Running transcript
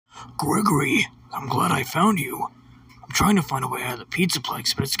Gregory, I'm glad I found you. I'm trying to find a way out of the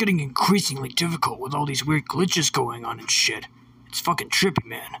pizzaplex, but it's getting increasingly difficult with all these weird glitches going on and shit. It's fucking trippy,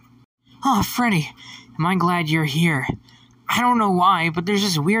 man. Oh, Freddy, am I glad you're here. I don't know why, but there's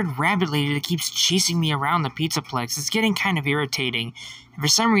this weird rabbit lady that keeps chasing me around the pizzaplex. It's getting kind of irritating. And for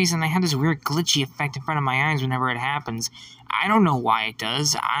some reason, I have this weird glitchy effect in front of my eyes whenever it happens. I don't know why it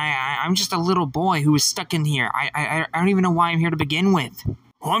does. I'm just a little boy who is stuck in here. I don't even know why I'm here to begin with.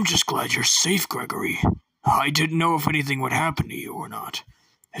 Well, I'm just glad you're safe, Gregory. I didn't know if anything would happen to you or not.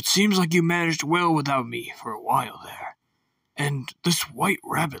 It seems like you managed well without me for a while there. And this white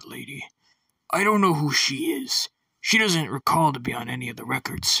rabbit lady, I don't know who she is. She doesn't recall to be on any of the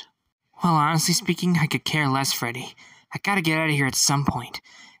records. Well, honestly speaking, I could care less, Freddy. I gotta get out of here at some point.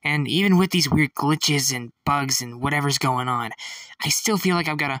 And even with these weird glitches and bugs and whatever's going on, I still feel like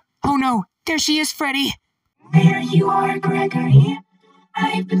I've gotta... Oh no! There she is, Freddy! There you are, Gregory.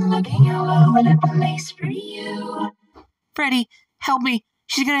 I've been looking all over the place for you. Freddy, help me!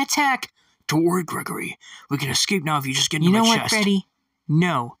 She's gonna attack! Don't worry, Gregory. We can escape now if you just get into my chest. You know what, Freddy?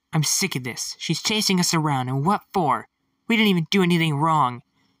 No, I'm sick of this. She's chasing us around, and what for? We didn't even do anything wrong.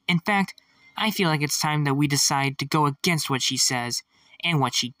 In fact, I feel like it's time that we decide to go against what she says and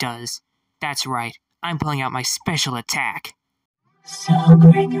what she does. That's right, I'm pulling out my special attack. So,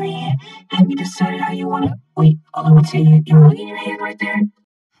 Gregory, have you decided how you want to... Wait, hold on, what's it? You're holding your hand right there?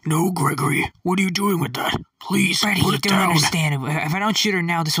 No, Gregory. What are you doing with that? Please, Freddy, put you it don't down. understand. If I don't shoot her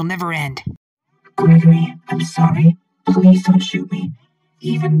now, this will never end. Gregory, I'm sorry. Please don't shoot me.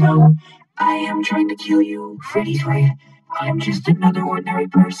 Even though I am trying to kill you, Freddy's right. I am just another ordinary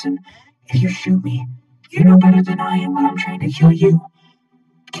person. If you shoot me, you know better than I am when I'm trying to kill you.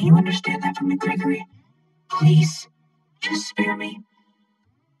 Can you understand that from me, Gregory? Please, just spare me.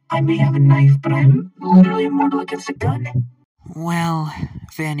 I may have a knife, but I'm literally immortal against a gun. Well,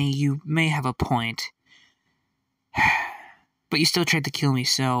 Vanny, you may have a point. But you still tried to kill me,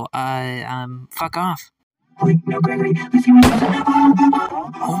 so, fuck off. Wait, no, Gregory.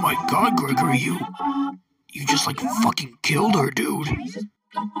 Oh my god, Gregory, you just like fucking killed her, dude.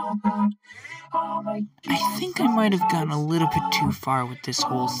 I think I might have gone a little bit too far with this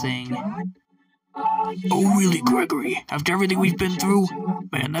whole thing. Oh really, Gregory? After everything we've been through?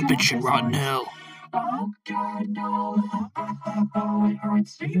 Man, that bitch should rot in hell. How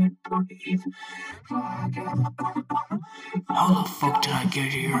the fuck did I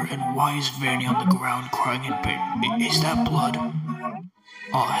get here, and why is Vanny on the ground crying in pain? Is that blood?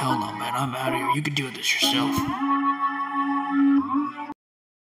 Oh hell no, man, I'm out of here. You can do this yourself.